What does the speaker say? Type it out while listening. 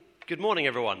Good morning,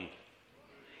 everyone.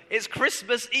 It's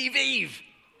Christmas Eve.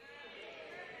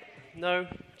 No,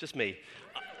 just me.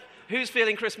 Who's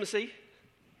feeling Christmassy?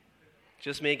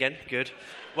 Just me again. Good.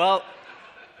 Well,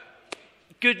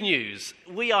 good news.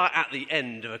 We are at the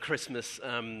end of a Christmas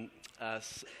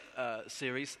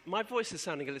series. My voice is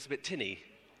sounding a little bit tinny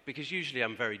because usually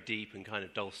I'm very deep and kind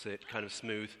of dulcet, kind of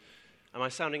smooth. Am I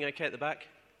sounding okay at the back?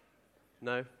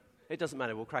 No? It doesn't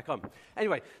matter, we'll crack on.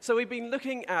 Anyway, so we've been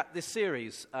looking at this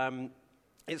series.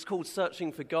 It's called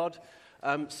Searching for God,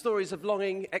 stories of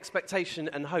longing, expectation,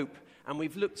 and hope. And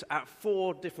we've looked at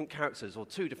four different characters, or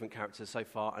two different characters so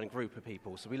far, and a group of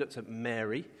people. So we looked at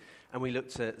Mary, and we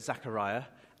looked at Zachariah,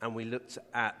 and we looked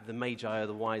at the Magi, or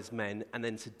the wise men, and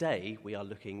then today we are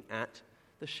looking at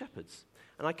the shepherds.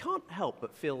 And I can't help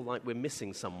but feel like we're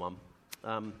missing someone.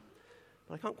 But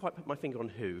I can't quite put my finger on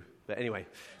who. But anyway,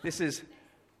 this is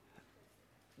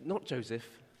not Joseph,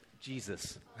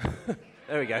 Jesus.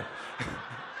 There we go.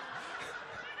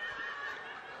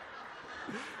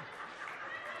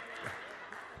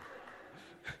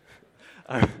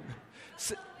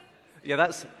 Yeah,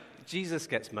 that's Jesus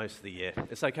gets most of the year.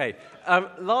 It's okay.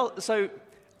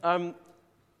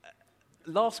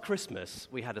 Last Christmas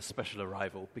we had a special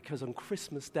arrival because on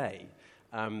Christmas Day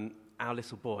our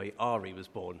little boy Ari was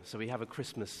born. So we have a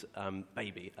Christmas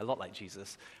baby, a lot like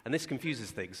Jesus, and this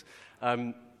confuses things.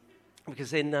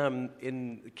 Because in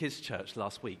the kids' church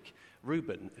last week,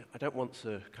 Reuben, I don't want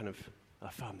to kind of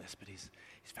affirm this, but he's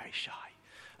very shy.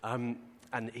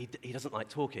 And he doesn't like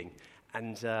talking.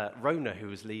 And Rona, who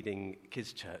was leading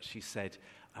kids' church, she said,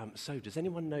 so does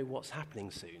anyone know what's happening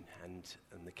soon? And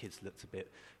the kids looked a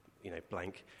bit,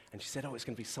 blank. And she said, it's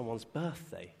going to be someone's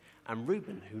birthday. And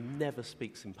Reuben, who never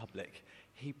speaks in public,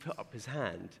 he put up his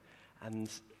hand. And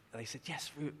they said,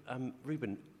 yes,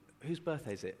 Reuben, whose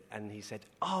birthday is it? And he said,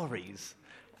 Ari's.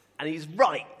 And he's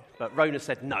right. But Rona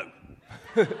said, no.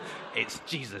 It's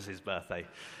Jesus' birthday.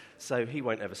 So he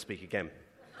won't ever speak again.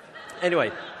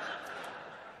 Anyway.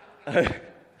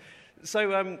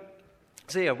 So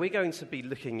yeah, we're going to be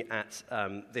looking at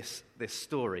this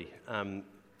story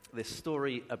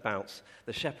about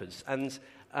the shepherds. And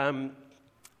I'm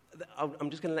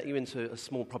just going to let you into a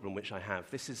small problem which I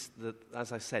have. This is,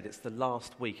 as I said, it's the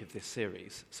last week of this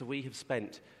series. So we have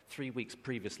spent 3 weeks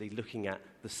previously looking at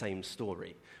the same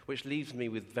story, which leaves me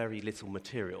with very little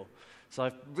material. So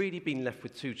I've really been left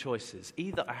with two choices.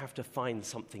 Either I have to find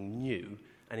something new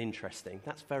and interesting.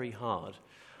 That's very hard.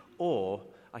 Or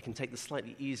I can take the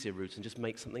slightly easier route and just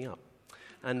make something up.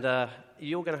 And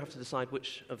you're going to have to decide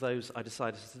which of those I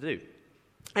decided to do.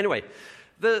 Anyway,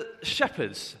 the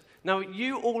shepherds. Now,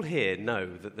 you all here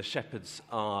know that the shepherds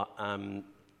are,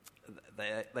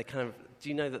 they kind of, do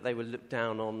you know that they were looked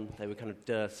down on, they were kind of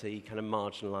dirty, kind of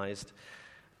marginalized?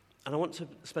 And I want to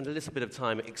spend a little bit of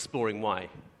time exploring why.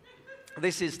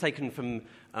 This is taken from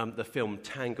the film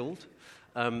Tangled,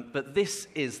 but this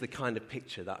is the kind of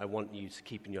picture that I want you to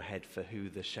keep in your head for who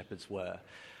the shepherds were.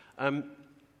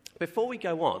 Before we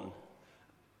go on,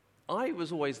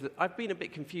 I've been a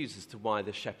bit confused as to why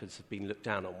the shepherds have been looked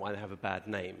down on, why they have a bad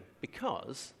name.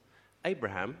 Because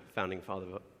Abraham, founding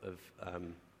father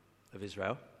of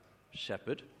Israel,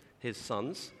 shepherd, his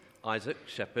sons, Isaac,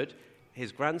 shepherd,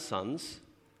 his grandsons,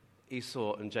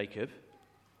 Esau and Jacob,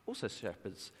 also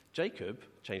shepherds. Jacob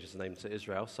changed his name to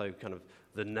Israel, so kind of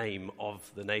the name of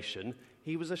the nation.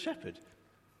 He was a shepherd.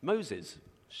 Moses,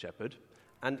 shepherd,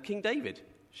 and King David,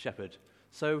 shepherd.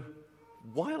 So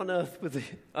why on earth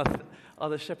are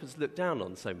the shepherds looked down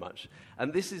on so much?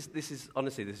 And this is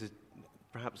honestly, this is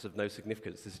perhaps of no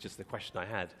significance. This is just the question I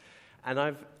had. And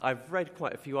I've read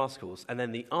quite a few articles, and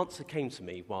then the answer came to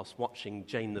me whilst watching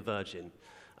Jane the Virgin,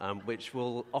 which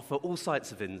will offer all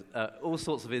sorts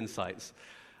of insights.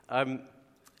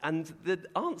 And the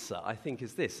answer, I think,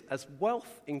 is this. As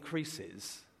wealth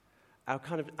increases, our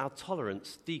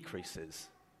tolerance decreases.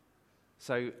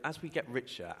 So as we get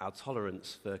richer, our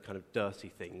tolerance for kind of dirty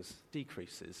things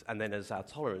decreases. And then as our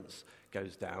tolerance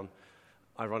goes down,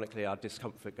 ironically, our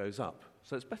discomfort goes up.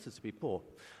 So it's better to be poor.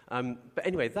 But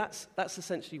anyway, that's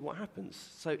essentially what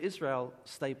happens. So Israel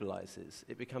stabilizes.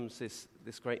 It becomes this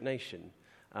great nation.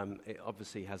 It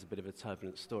obviously has a bit of a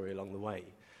turbulent story along the way.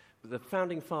 But the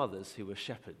founding fathers, who were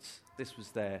shepherds, this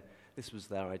was their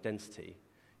identity.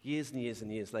 Years and years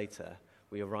and years later,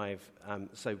 we arrive,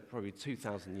 so probably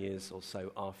 2,000 years or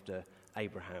so after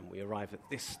Abraham, we arrive at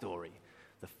this story,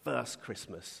 the first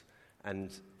Christmas,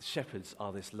 and shepherds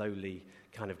are this lowly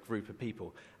kind of group of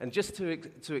people. And just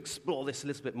to explore this a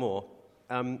little bit more,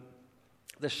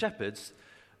 the shepherds,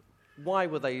 why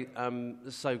were they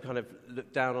so kind of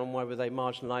looked down on? Why were they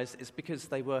marginalized? It's because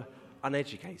they were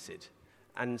uneducated.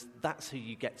 And that's who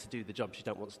you get to do the jobs you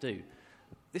don't want to do.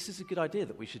 This is a good idea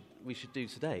that we should do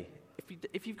today.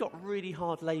 If you've got really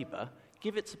hard labour,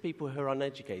 give it to people who are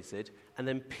uneducated and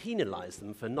then penalise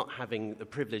them for not having the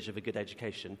privilege of a good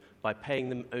education by paying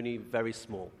them only very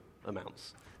small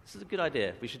amounts. This is a good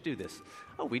idea. We should do this.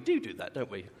 Oh, we do that,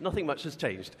 don't we? Nothing much has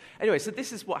changed. Anyway, so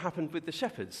this is what happened with the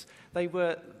shepherds. They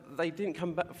didn't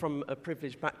come back from a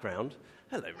privileged background.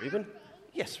 Hello, Reuben.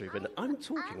 Yes, Reuben, I'm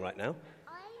talking right now.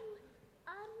 I'm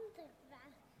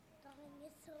underground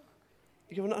dinosaur.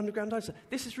 You're an underground dinosaur.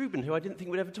 This is Reuben, who I didn't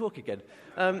think would ever talk again.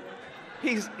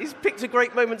 He's picked a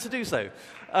great moment to do so.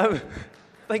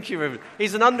 Thank you, Reuben.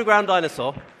 He's an underground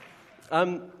dinosaur.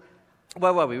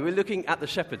 Where were we? We were looking at the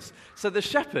shepherds. So the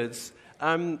shepherds,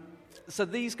 so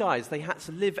these guys, they had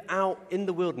to live out in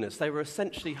the wilderness. They were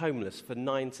essentially homeless for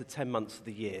 9 to 10 months of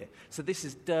the year. So this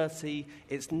is dirty,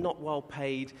 it's not well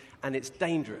paid, and it's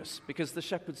dangerous because the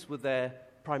shepherds were there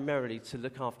primarily to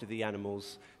look after the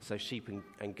animals, so sheep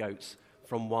and goats,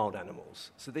 from wild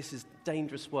animals. So this is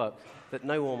dangerous work that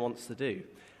no one wants to do.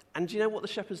 And do you know what the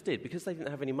shepherds did? Because they didn't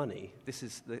have any money, this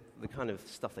is the kind of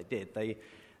stuff they did.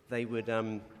 They would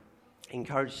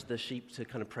encourage the sheep to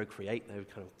kind of procreate. They would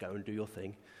kind of go and do your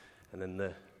thing, and then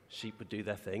the sheep would do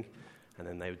their thing, and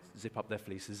then they would zip up their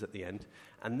fleeces at the end.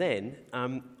 And then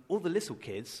all the little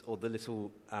kids, or the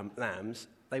little lambs,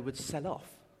 they would sell off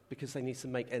because they need to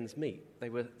make ends meet. They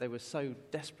were so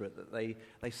desperate that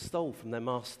they stole from their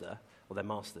master, or their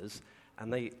masters,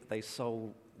 and they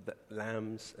sold the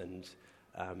lambs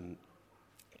and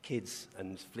kids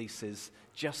and fleeces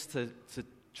just to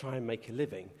try and make a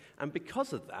living. And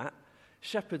because of that,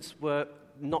 shepherds were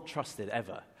not trusted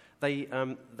ever.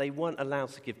 They weren't allowed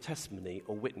to give testimony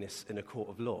or witness in a court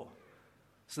of law.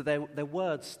 So their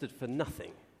words stood for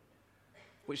nothing,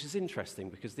 which is interesting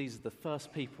because these are the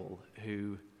first people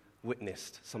who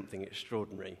witnessed something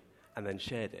extraordinary and then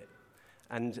shared it.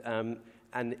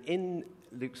 And in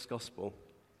Luke's gospel,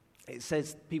 it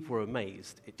says people were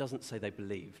amazed. It doesn't say they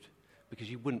believed, because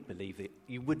you wouldn't believe it.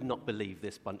 You would not believe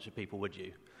this bunch of people, would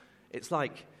you? It's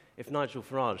like if Nigel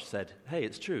Farage said, "Hey,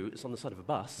 it's true, it's on the side of a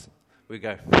bus." We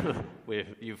go,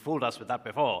 "You've fooled us with that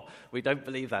before. We don't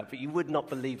believe that." But you would not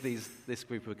believe this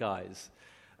group of guys.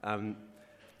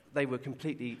 They were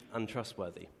completely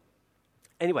untrustworthy.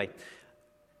 Anyway,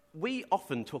 we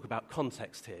often talk about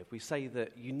context here. We say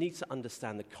that you need to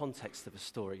understand the context of a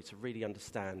story to really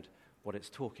understand what it's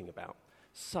talking about.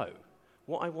 So,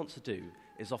 what I want to do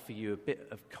is offer you a bit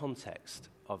of context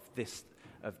of this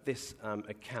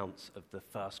account of the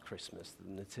first Christmas,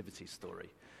 the Nativity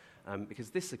story, because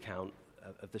this account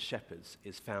of the shepherds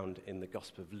is found in the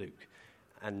Gospel of Luke.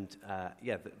 And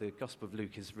the Gospel of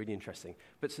Luke is really interesting.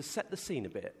 But to set the scene a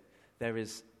bit, there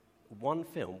is one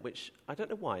film which, I don't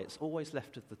know why, it's always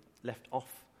left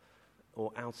off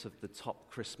or out of the top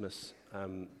Christmas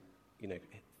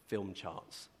film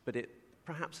charts, but it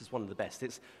perhaps is one of the best.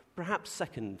 It's perhaps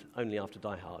second only after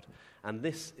Die Hard, and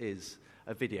this is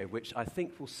a video which I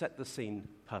think will set the scene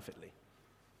perfectly.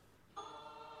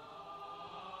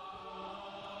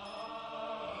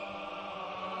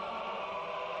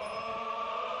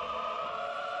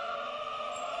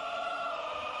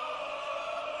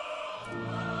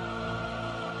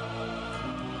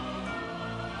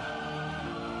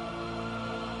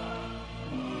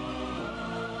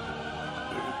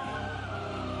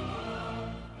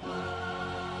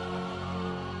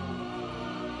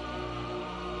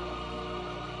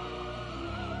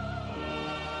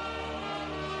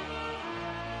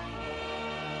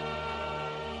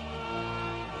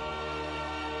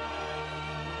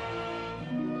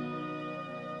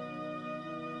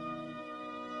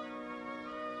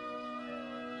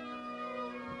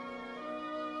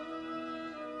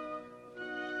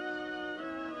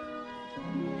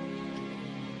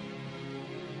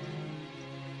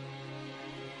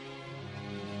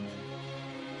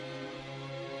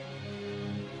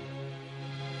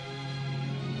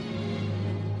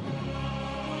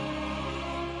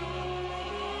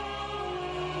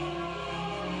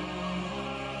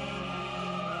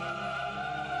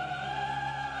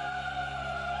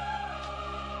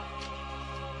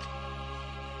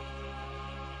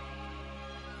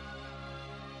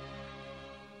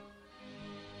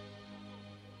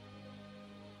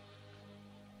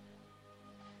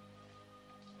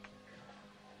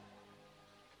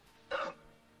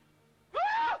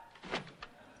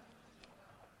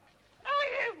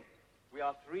 We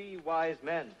are three wise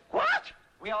men. What?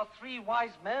 We are three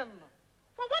wise men.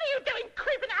 Well, what are you doing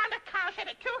creeping around the cowshed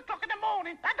at 2 o'clock in the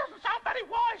morning? That doesn't sound very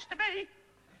wise to me.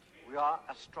 We are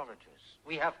astrologers.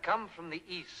 We have come from the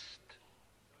east.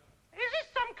 Is this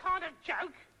some kind of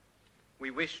joke? We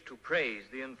wish to praise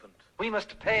the infant. We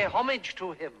must pay homage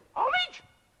to him. Homage?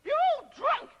 You're all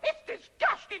drunk. It's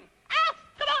disgusting. Out!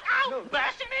 Come on, out! No.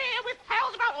 Bursting in here with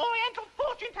tales about Oriental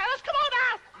fortune tellers. Come on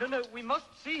out! No, we must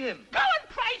see him. Go and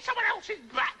praise someone else's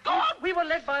brat. Go on! We were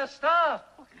led by a star.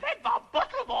 Led by a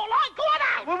bottle of all right. Go on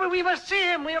out! Well, we must see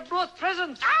him. We have brought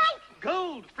presents. Out!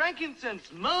 Gold,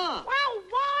 frankincense, myrrh. Well,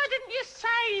 why didn't you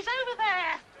say he's over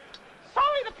there?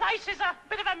 Sorry, the place is a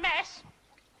bit of a mess.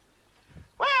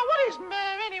 Well, what is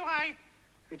myrrh anyway?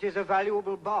 It is a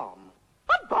valuable balm.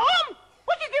 A bomb?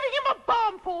 What are you giving him a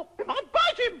bomb for? It might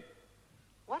bite him.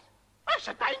 What? That's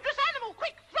a dangerous animal.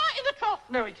 Quick, throw it in the trough.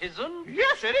 No, it isn't.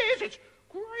 Yes, it is. It's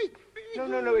great big.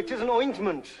 No, it is an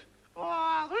ointment.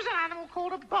 Oh, there's an animal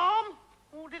called a bomb.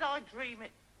 Or did I dream it?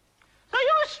 So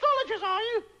you're astrologers, are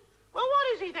you? Well,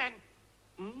 what is he then?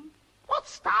 What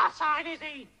star sign is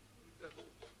he?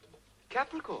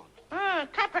 Capricorn.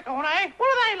 Capricorn, eh? What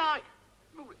are they like?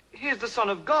 He is the Son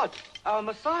of God, our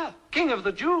Messiah, King of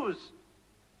the Jews.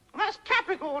 That's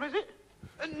Capricorn, is it?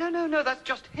 No, that's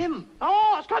just him.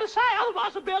 Oh, I was going to say,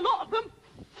 otherwise there'd be a lot of them.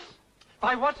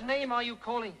 By what name are you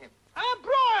calling him?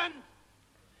 Brian!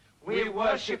 We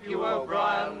worship you, O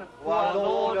Brian, who are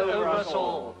Lord over us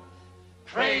all.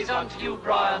 Praise unto you,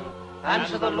 Brian, and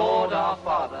to the Lord our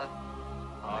Father.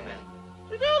 Amen.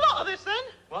 You do a lot of this, then?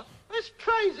 What? This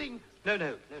praising.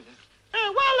 No.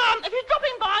 Well, if you're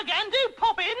dropping by again, do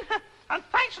pop in. And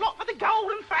thanks a lot for the gold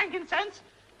and frankincense.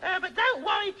 But don't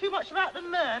worry too much about the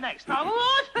myrrh next time, all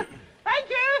right? Thank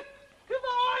you.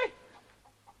 Goodbye.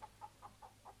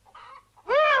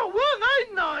 Well, weren't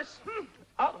they nice?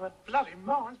 Out of a bloody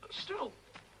mind, but still.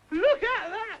 Look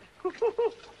at that.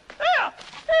 Here,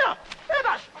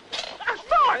 that's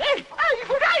mine. Hey, you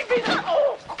could aim me that.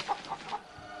 Oh.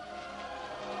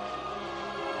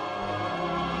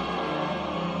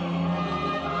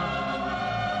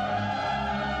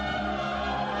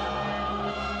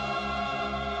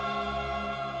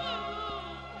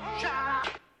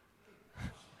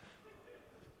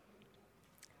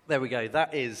 There we go.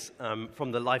 That is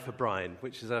from The Life of Brian,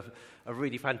 which is a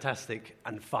really fantastic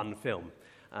and fun film.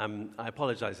 I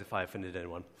apologise if I offended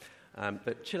anyone,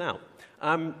 but chill out.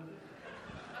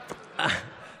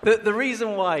 The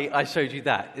reason why I showed you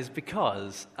that is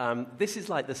because this is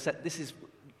like this is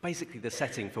basically the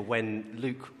setting for when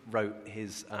Luke wrote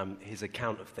his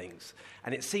account of things,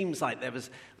 and it seems like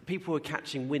people were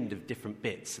catching wind of different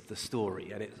bits of the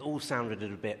story, and it all sounded a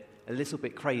little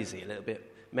bit crazy, a little bit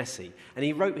messy. And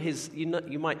he wrote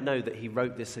you might know that he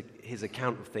wrote his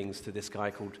account of things to this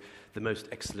guy called the Most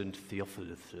Excellent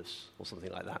Theophilus, or something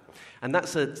like that. And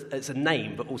it's a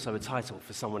name, but also a title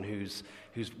for someone who's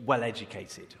well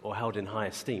educated or held in high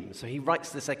esteem. So he writes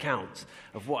this account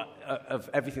of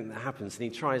everything that happens, and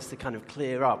he tries to kind of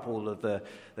clear up all of the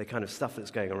kind of stuff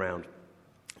that's going around.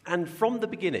 And from the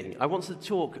beginning, I want to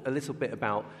talk a little bit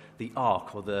about the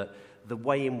arc, or the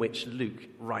way in which Luke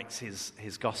writes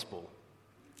his gospel.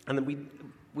 And then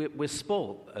we're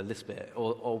spoiled a little bit,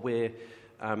 or we're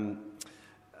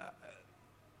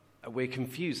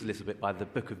confused a little bit by the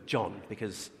book of John,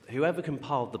 because whoever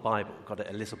compiled the Bible got it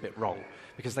a little bit wrong,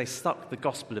 because they stuck the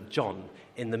Gospel of John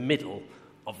in the middle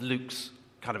of Luke's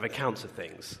kind of accounts of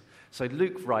things. So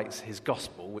Luke writes his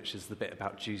Gospel, which is the bit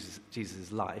about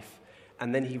Jesus' life,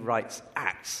 and then he writes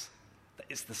Acts.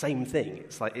 It's the same thing.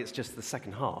 It's just the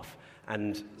second half.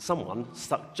 And someone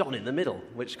stuck John in the middle,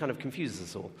 which kind of confuses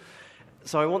us all.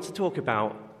 So I want to talk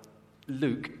about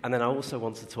Luke, and then I also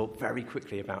want to talk very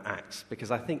quickly about Acts,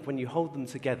 because I think when you hold them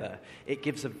together, it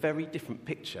gives a very different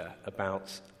picture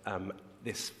about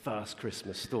this first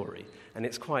Christmas story, and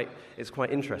it's quite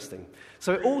interesting.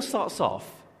 So it all starts off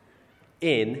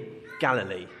in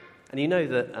Galilee, and you know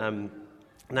that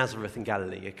Nazareth and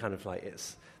Galilee are kind of like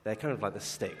they're kind of like the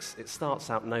sticks. It starts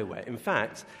out nowhere. In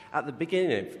fact, at the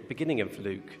beginning of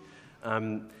Luke,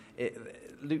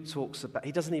 Luke talks about,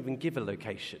 he doesn't even give a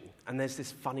location. And there's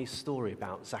this funny story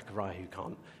about Zachariah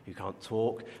who can't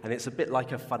talk. And it's a bit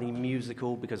like a funny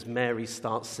musical, because Mary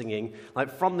starts singing.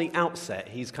 Like, from the outset,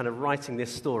 he's kind of writing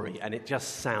this story, and it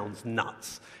just sounds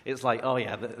nuts. It's like, oh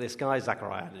yeah, this guy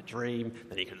Zachariah had a dream,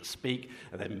 then he couldn't speak,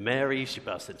 and then Mary, she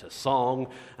burst into song,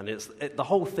 and the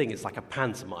whole thing is like a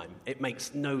pantomime. It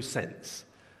makes no sense.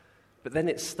 But then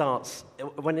it starts,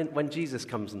 when Jesus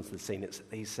comes into the scene,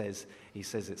 he says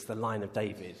it's the line of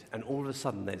David, and all of a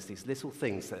sudden there's these little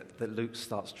things that Luke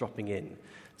starts dropping in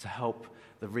to help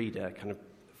the reader kind of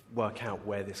work out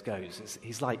where this goes.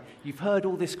 He's like, you've heard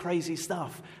all this crazy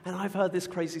stuff, and I've heard this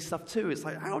crazy stuff too. It's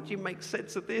like, how do you make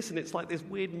sense of this? And it's like this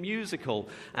weird musical,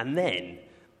 and then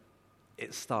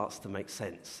it starts to make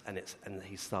sense, and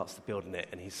he starts to build on it,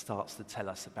 and he starts to tell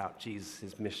us about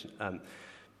Jesus' mission,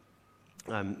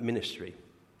 ministry.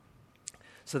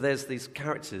 So there's these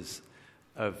characters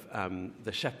of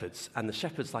the shepherds. And the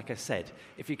shepherds, like I said,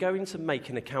 if you're going to make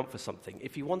an account for something,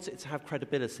 if you want it to have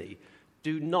credibility,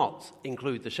 do not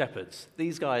include the shepherds.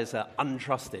 These guys are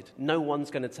untrusted. No one's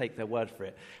going to take their word for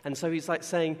it. And so he's like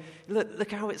saying,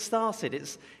 look how it started.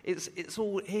 It's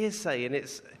all hearsay, and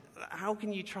how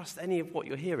can you trust any of what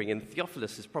you're hearing? And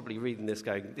Theophilus is probably reading this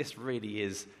going, this really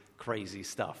is crazy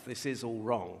stuff. This is all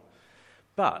wrong.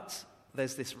 But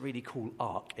there's this really cool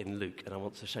arc in Luke, and I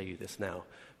want to show you this now,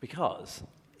 because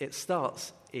it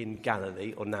starts in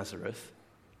Galilee, or Nazareth,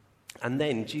 and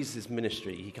then Jesus'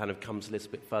 ministry, he kind of comes a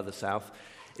little bit further south.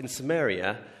 In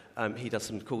Samaria, he does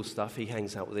some cool stuff. He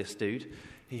hangs out with this dude.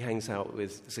 He hangs out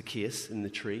with Zacchaeus in the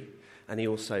tree, and he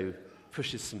also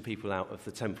pushes some people out of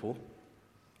the temple.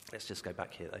 Let's just go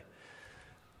back here, though.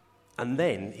 And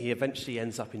then he eventually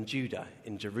ends up in Judah,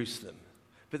 in Jerusalem.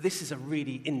 But this is a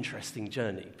really interesting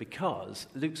journey, because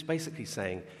Luke's basically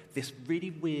saying this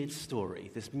really weird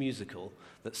story, this musical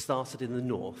that started in the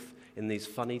north, in these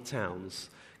funny towns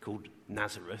called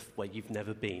Nazareth, where you've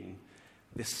never been,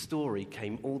 this story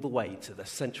came all the way to the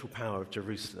central power of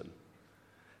Jerusalem.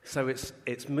 So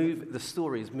the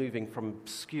story is moving from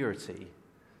obscurity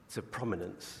to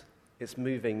prominence. It's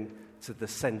moving to the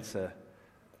center,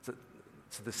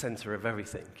 to the center of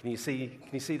everything. Can you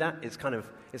see that?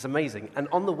 It's amazing. And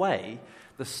on the way,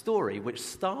 the story, which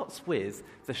starts with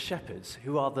the shepherds,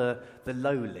 who are the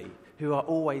lowly, who are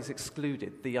always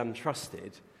excluded, the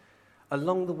untrusted,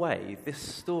 along the way, this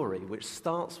story, which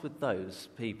starts with those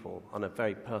people on a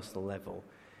very personal level,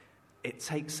 it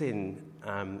takes in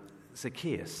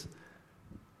Zacchaeus,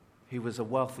 who was a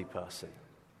wealthy person.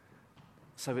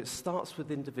 So it starts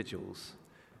with individuals,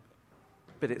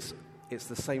 but it's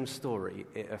the same story.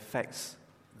 It affects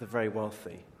the very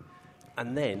wealthy.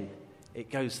 And then it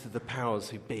goes to the powers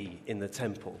who be in the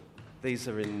temple. These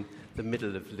are in the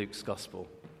middle of Luke's gospel.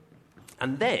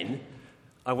 And then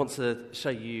I want to show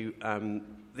you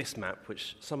this map,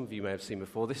 which some of you may have seen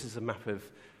before. This is a map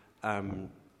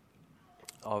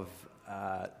of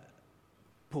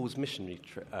Paul's missionary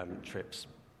trips.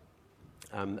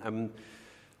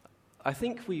 I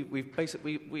think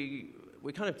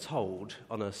we're kind of told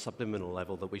on a subliminal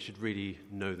level that we should really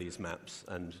know these maps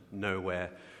and know where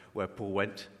Paul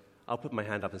went. I'll put my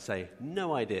hand up and say,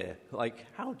 no idea. Like,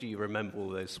 how do you remember all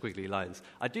those squiggly lines?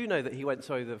 I do know that he went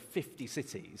to over 50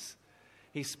 cities.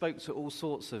 He spoke to all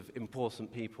sorts of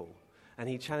important people, and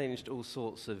he challenged all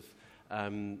sorts of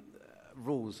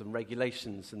rules and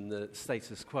regulations and the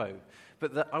status quo.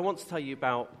 But I want to tell you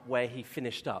about where he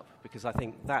finished up, because I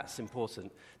think that's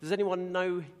important. Does anyone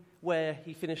know where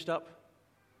he finished up?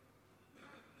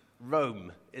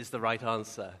 Rome is the right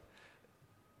answer.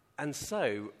 And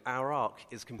so our arc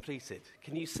is completed.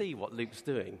 Can you see what Luke's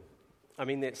doing? I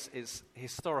mean, it's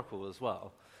historical as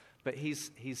well. But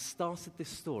he's started this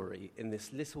story in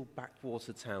this little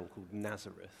backwater town called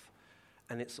Nazareth.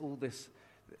 And it's all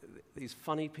these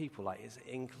funny people. Like, it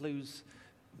includes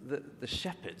the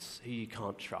shepherds who you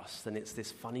can't trust. And it's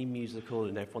this funny musical,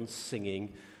 and everyone's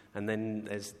singing. And then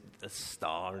there's a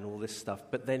star and all this stuff.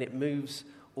 But then it moves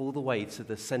all the way to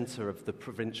the center of the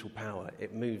provincial power.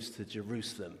 It moves to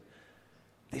Jerusalem.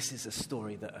 This is a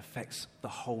story that affects the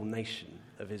whole nation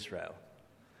of Israel.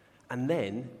 And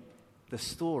then the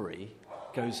story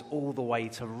goes all the way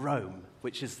to Rome,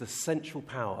 which is the central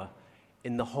power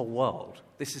in the whole world.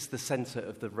 This is the center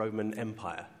of the Roman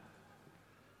Empire.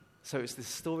 So it's this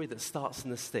story that starts in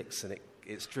the sticks, and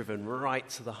it's driven right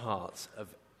to the heart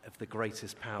of the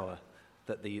greatest power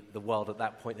that the world at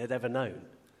that point had ever known.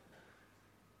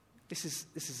 This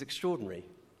is extraordinary,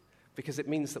 because it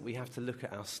means that we have to look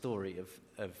at our story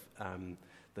of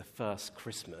the first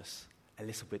Christmas a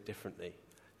little bit differently,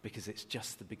 because it's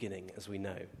just the beginning, as we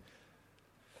know.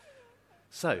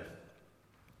 So,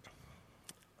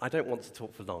 I don't want to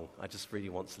talk for long. I just really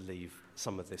want to leave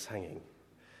some of this hanging.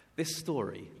 This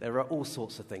story, there are all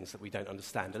sorts of things that we don't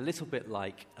understand, a little bit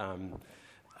like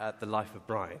The Life of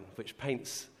Brian, which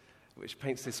paints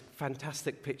this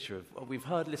fantastic picture of, well, we've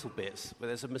heard little bits, where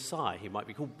there's a Messiah. He might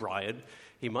be called Brian.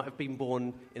 He might have been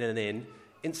born in an inn.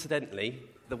 Incidentally,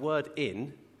 the word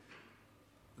inn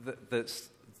that's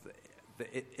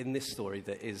in this story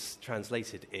that is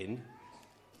translated inn,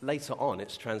 later on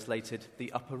it's translated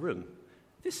the upper room.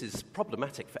 This is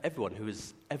problematic for everyone who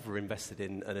has ever invested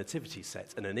in a nativity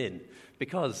set and an inn,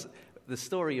 because the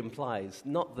story implies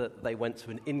not that they went to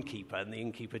an innkeeper and the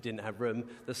innkeeper didn't have room.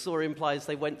 The story implies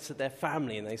they went to their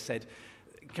family and they said,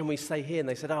 can we stay here? And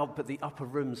they said, oh, but the upper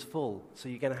room's full, so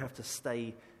you're going to have to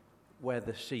stay where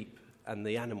the sheep and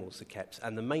the animals are kept.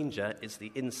 And the manger is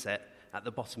the inset at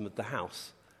the bottom of the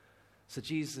house. So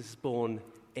Jesus is born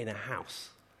in a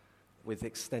house with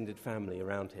extended family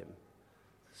around him.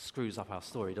 Screws up our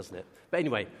story, doesn't it? But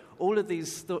anyway,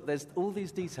 there's all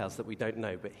these details that we don't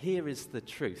know, but here is the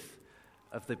truth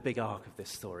of the big arc of this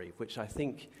story, which I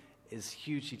think is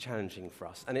hugely challenging for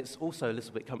us. And it's also a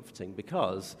little bit comforting,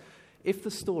 because if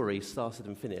the story started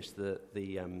and finished,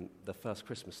 the first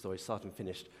Christmas story started and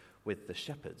finished with the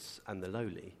shepherds and the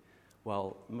lowly,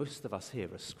 well, most of us here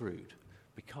are screwed,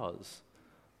 because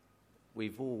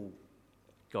we've all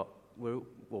got, well,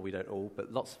 we don't all,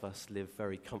 but lots of us live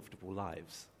very comfortable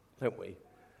lives, don't we?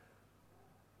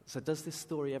 So does this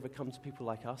story ever come to people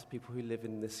like us, people who live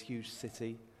in this huge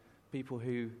city, people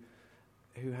who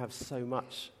have so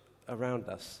much around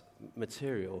us,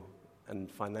 material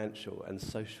and financial and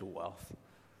social wealth?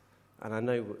 And I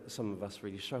know some of us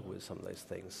really struggle with some of those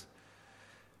things.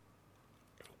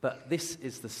 But this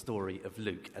is the story of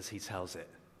Luke as he tells it.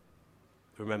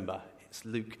 Remember, it's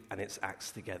Luke and it's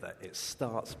Acts together. It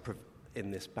starts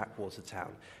in this backwater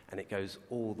town, and it goes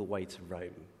all the way to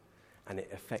Rome, and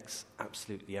it affects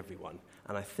absolutely everyone.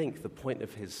 And I think the point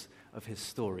of his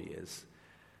story is,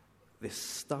 this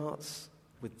starts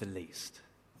with the least.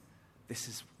 This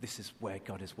is where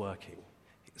God is working.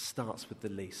 It starts with the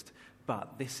least.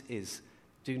 But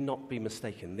do not be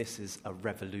mistaken, this is a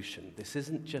revolution. This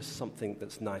isn't just something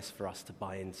that's nice for us to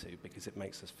buy into because it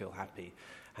makes us feel happy.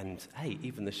 And hey,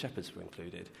 even the shepherds were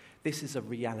included. This is a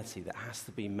reality that has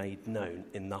to be made known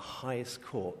in the highest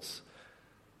courts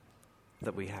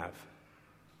that we have.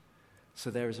 So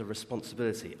there is a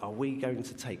responsibility. Are we going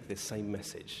to take this same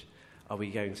message? Are we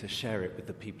going to share it with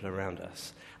the people around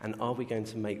us? And are we going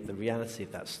to make the reality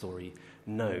of that story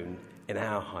known in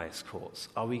our highest courts?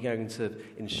 Are we going to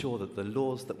ensure that the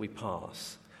laws that we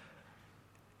pass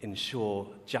ensure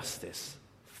justice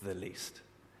for the least?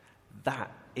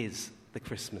 That is the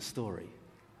Christmas story.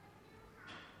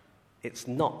 It's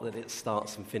not that it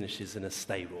starts and finishes in a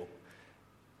stable.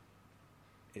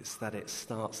 It's that it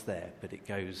starts there, but it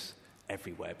goes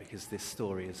everywhere, because this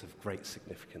story is of great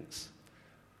significance.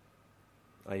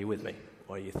 Are you with me?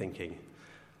 Or are you thinking,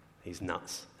 he's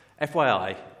nuts?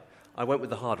 FYI, I went with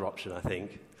the harder option, I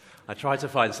think. I tried to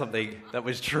find something that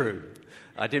was true.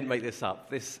 I didn't make this up.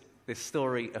 This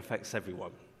story affects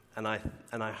everyone. And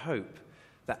I hope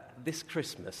that this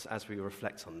Christmas, as we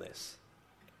reflect on this,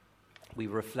 we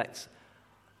reflect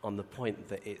on the point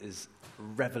that it is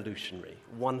revolutionary,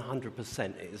 100%.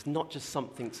 It is not just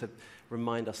something to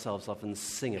remind ourselves of and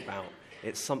sing about.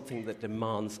 It's something that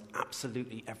demands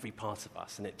absolutely every part of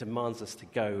us, and it demands us to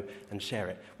go and share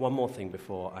it. One more thing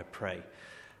before I pray.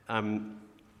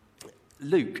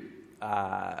 Luke,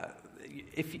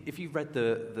 if you've read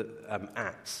the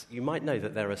Acts, you might know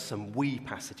that there are some we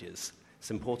passages. It's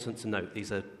important to note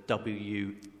these are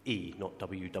W-E, not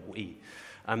W-E-E.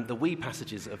 The we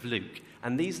passages of Luke,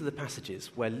 and these are the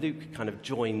passages where Luke kind of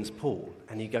joins Paul,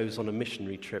 and he goes on a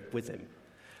missionary trip with him.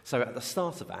 So at the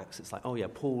start of Acts, it's like, oh yeah,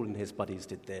 Paul and his buddies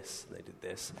did this, and they did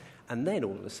this. And then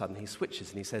all of a sudden he switches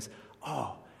and he says,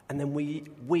 oh, and then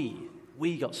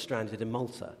we got stranded in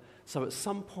Malta. So at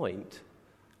some point,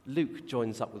 Luke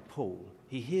joins up with Paul.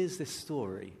 He hears this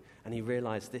story and he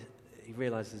realizes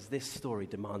this story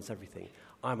demands everything.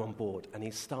 I'm on board, and he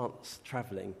starts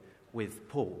traveling with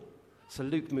Paul. So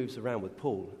Luke moves around with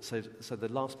Paul. So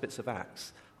the last bits of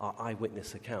Acts are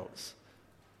eyewitness accounts.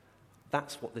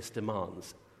 That's what this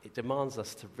demands. It demands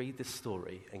us to read this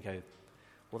story and go,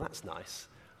 well, that's nice,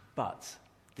 but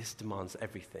this demands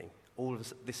everything. All of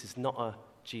us, this is not a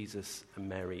Jesus and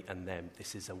Mary and them.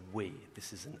 This is a we.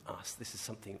 This is an us. This is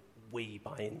something we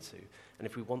buy into. And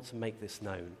if we want to make this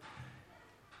known,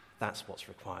 that's what's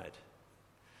required.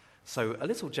 So a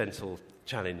little gentle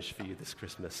challenge for you this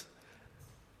Christmas.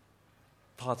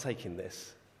 Partake in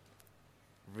this.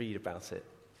 Read about it.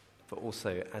 But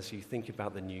also, as you think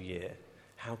about the new year,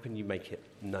 how can you make it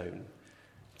known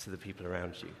to the people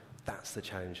around you? That's the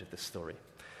challenge of this story.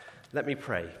 Let me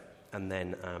pray, and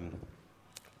then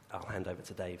I'll hand over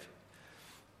to Dave.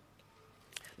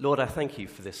 Lord, I thank you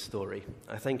for this story.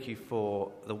 I thank you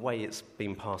for the way it's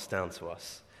been passed down to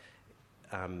us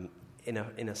in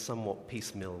a somewhat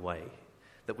piecemeal way.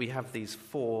 That we have these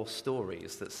 4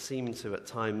 stories that seem to at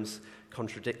times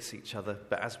contradict each other,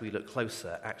 but as we look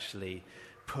closer, actually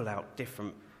pull out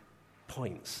different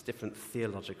points, different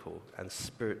theological and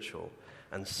spiritual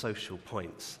and social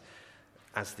points,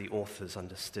 as the authors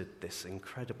understood this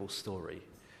incredible story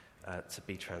to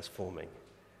be transforming.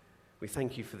 We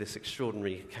thank you for this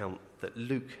extraordinary account that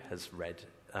Luke has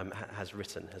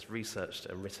written, has researched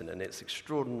and written, and it's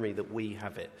extraordinary that we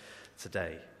have it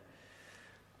today.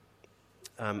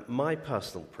 My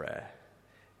personal prayer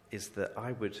is that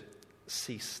I would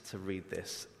cease to read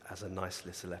this as a nice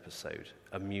little episode,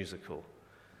 a musical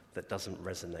that doesn't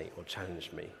resonate or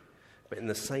challenge me. But in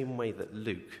the same way that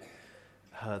Luke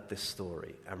heard this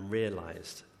story and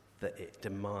realized that it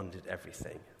demanded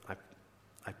everything,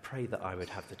 I pray that I would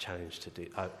have the challenge to do,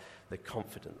 the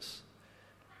confidence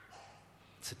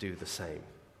to do the same.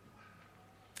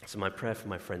 So my prayer for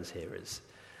my friends here is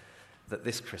that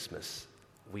this Christmas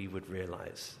we would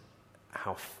realize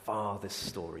how far this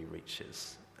story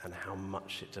reaches and how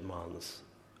much it demands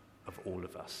of all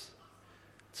of us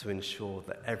to ensure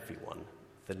that everyone,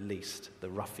 the least, the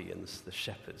ruffians, the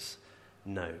shepherds,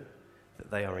 know that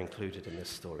they are included in this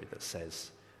story that says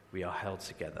we are held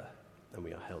together and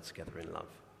we are held together in love.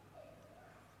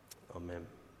 Amen.